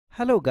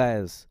Hello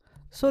guys.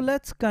 So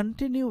let's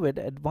continue with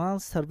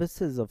advanced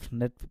services of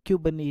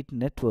Kubernetes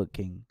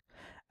networking,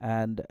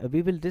 and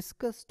we will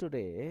discuss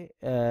today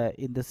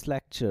in this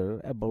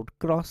lecture about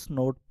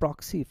cross-node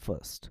proxy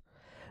first.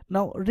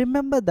 Now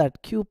remember that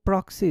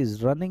proxy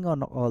is running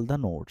on all the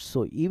nodes,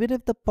 so even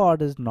if the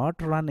pod is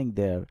not running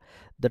there,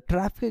 the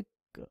traffic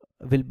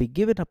will be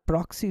given a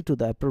proxy to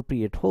the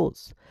appropriate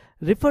host.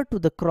 Refer to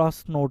the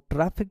cross-node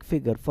traffic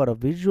figure for a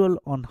visual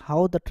on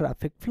how the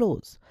traffic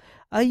flows.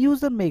 A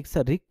user makes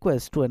a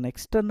request to an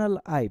external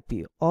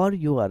IP or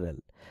URL.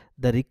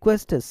 The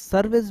request is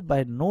serviced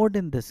by node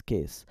in this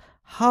case.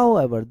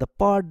 However, the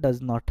pod does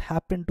not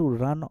happen to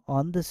run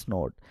on this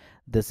node.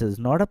 This is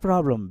not a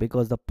problem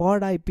because the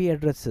pod IP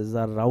addresses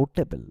are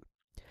routable.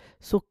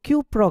 So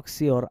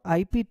proxy or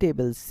IP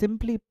table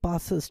simply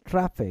passes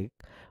traffic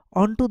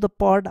onto the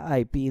pod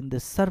IP in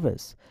this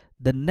service.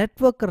 The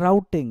network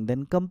routing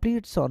then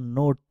completes on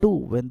node 2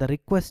 when the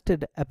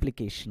requested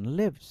application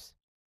lives.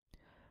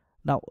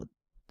 Now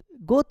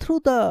go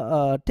through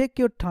take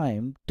your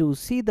time to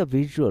see the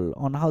visual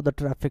on how the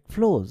traffic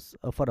flows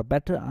for a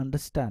better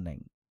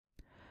understanding.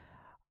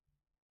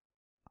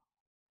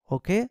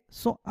 Okay,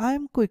 so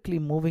I'm quickly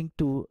moving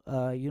to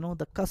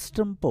the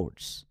custom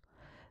ports.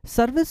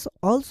 Service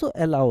also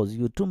allows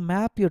you to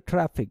map your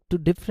traffic to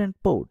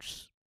different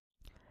ports.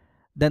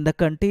 Then the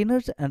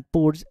containers and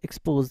ports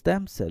expose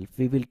themselves.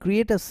 We will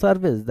create a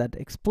service that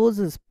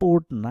exposes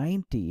port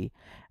 90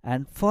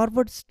 and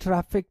forwards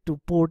traffic to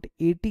port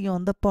 80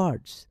 on the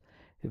pods.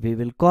 We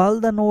will call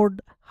the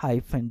node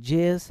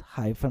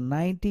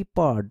 -js-90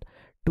 pod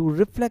to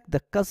reflect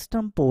the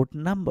custom port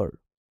number.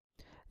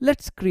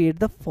 Let's create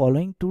the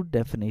following two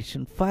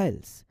definition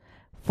files.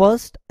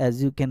 First,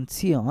 as you can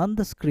see on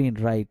the screen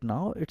right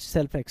now, it's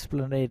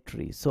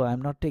self-explanatory, so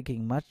I'm not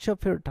taking much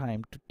of your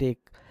time to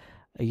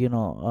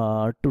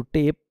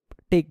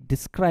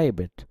describe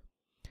it.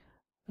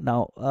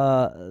 Now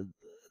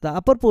the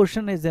upper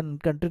portion is in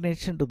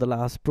continuation to the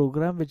last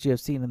program which you have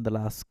seen in the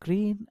last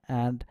screen,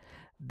 and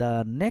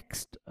the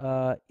next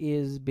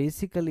is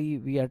basically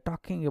we are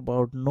talking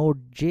about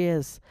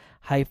node.js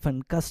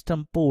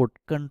custom port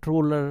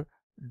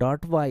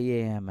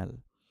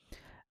controller.yaml.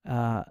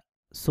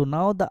 So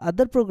now the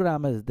other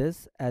program is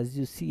this, as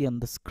you see on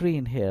the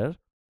screen here.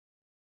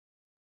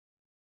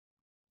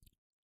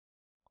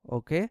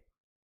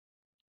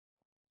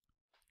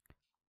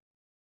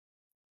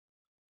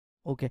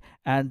 Okay,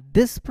 and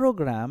this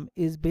program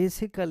is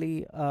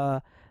basically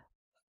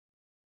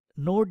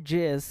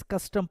Node.js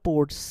custom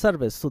port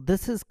service. So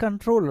this is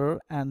controller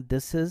and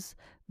this is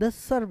the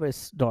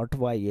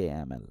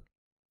service.yaml.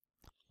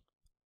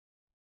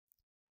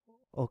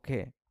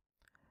 Okay,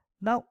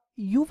 now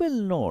you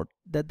will note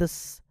that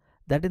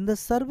that in the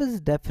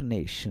service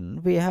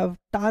definition we have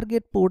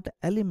target port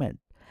element.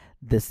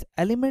 This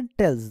element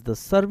tells the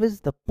service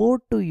the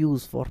port to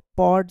use for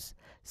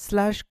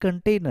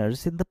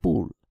pods/containers in the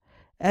pool.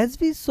 As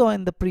we saw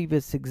in the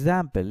previous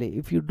example,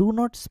 if you do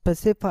not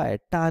specify a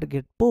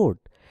target port,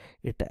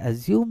 it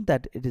assumes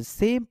that it is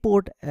same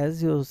port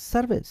as your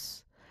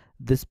service.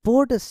 This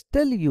port is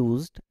still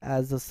used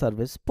as a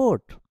service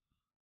port.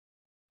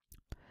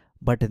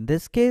 But in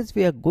this case,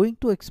 we are going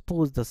to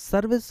expose the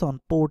service on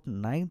port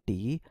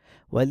 90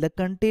 while the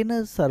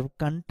containers serve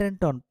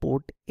content on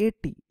port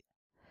 80.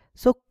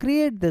 So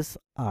create this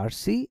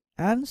RC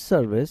and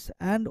service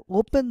and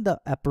open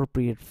the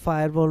appropriate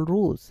firewall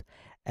rules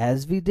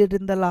as we did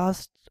in the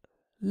last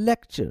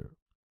lecture.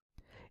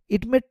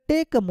 It may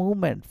take a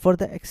moment for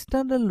the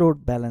external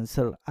load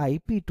balancer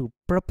IP to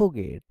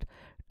propagate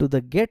to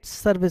the get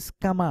service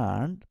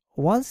command.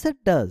 Once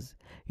it does,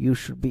 you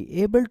should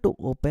be able to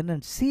open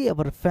and see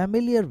our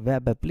familiar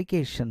web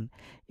application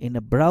in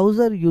a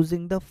browser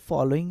using the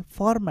following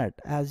format,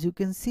 as you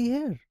can see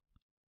here.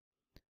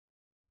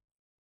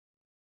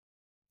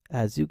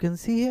 As you can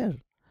see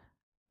here,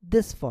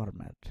 this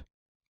format.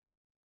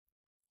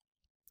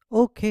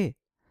 Okay,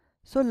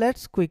 so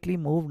let's quickly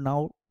move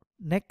now.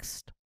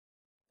 Next,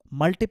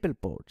 multiple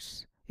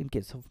ports. In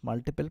case of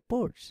multiple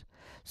ports,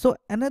 so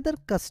another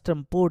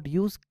custom port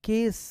use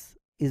case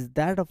is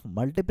that of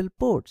multiple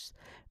ports.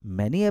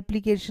 Many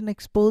applications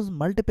expose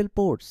multiple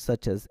ports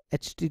such as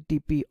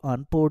HTTP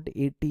on port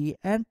 80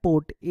 and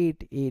port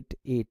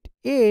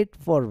 8888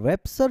 for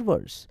web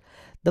servers.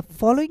 The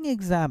following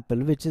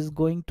example, which is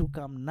going to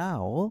come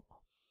now,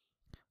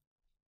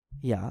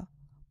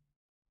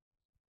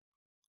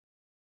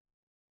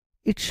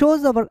 it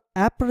shows our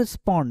app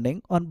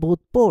responding on both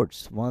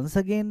ports. Once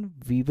again,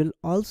 we will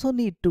also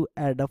need to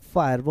add a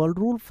firewall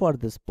rule for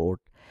this port,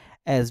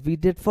 as we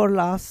did for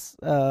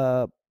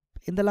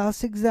in the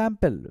last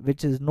example,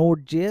 which is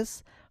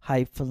node.js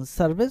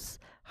service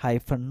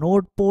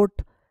node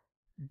port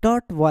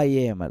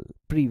 .yaml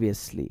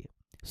previously.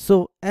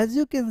 So as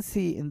you can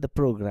see in the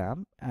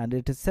program, and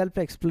it is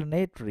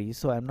self-explanatory,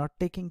 so I'm not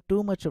taking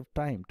too much of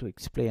time to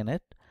explain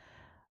it.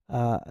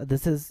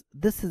 This is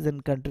in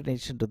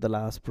continuation to the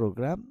last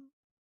program.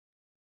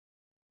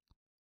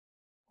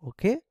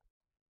 Okay,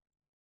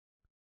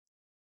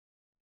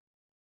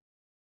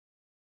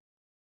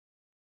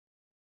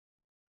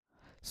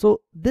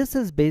 So this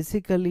is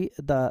basically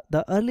the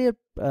earlier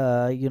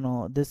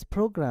this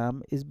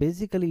program is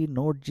basically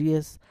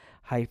node.js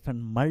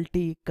hyphen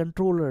multi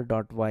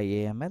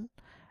controller.yaml,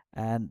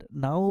 and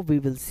now we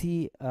will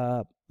see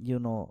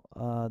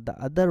the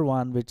other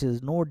one, which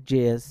is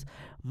node.js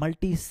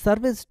multi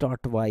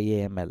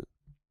service.yaml.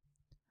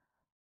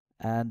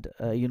 And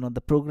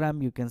the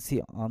program you can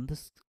see on the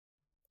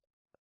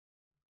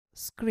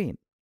screen.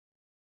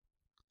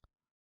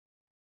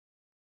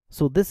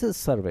 So this is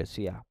service,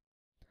 yeah.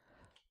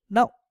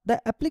 Now the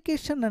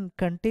application and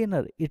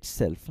container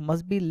itself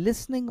must be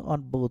listening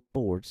on both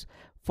ports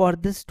for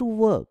this to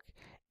work.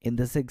 In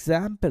this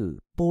example,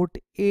 port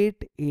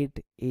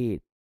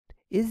 888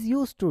 is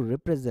used to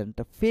represent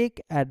a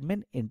fake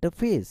admin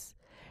interface.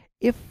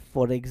 If,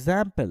 for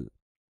example,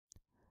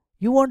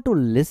 you want to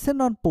listen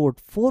on port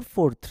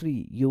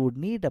 443, you would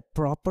need a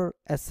proper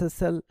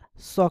SSL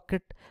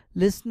socket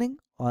listening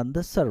on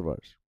the server.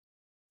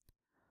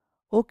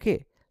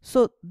 Okay,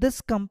 so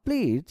this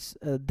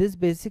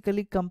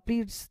basically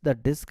completes the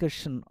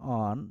discussion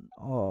on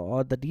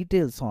or the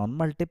details on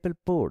multiple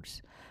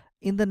ports.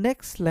 In the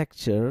next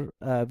lecture,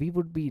 we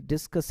would be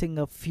discussing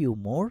a few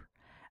more.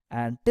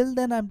 And till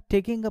then, I'm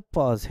taking a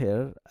pause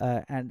here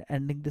and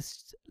ending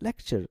this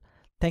lecture.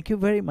 Thank you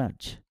very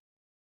much.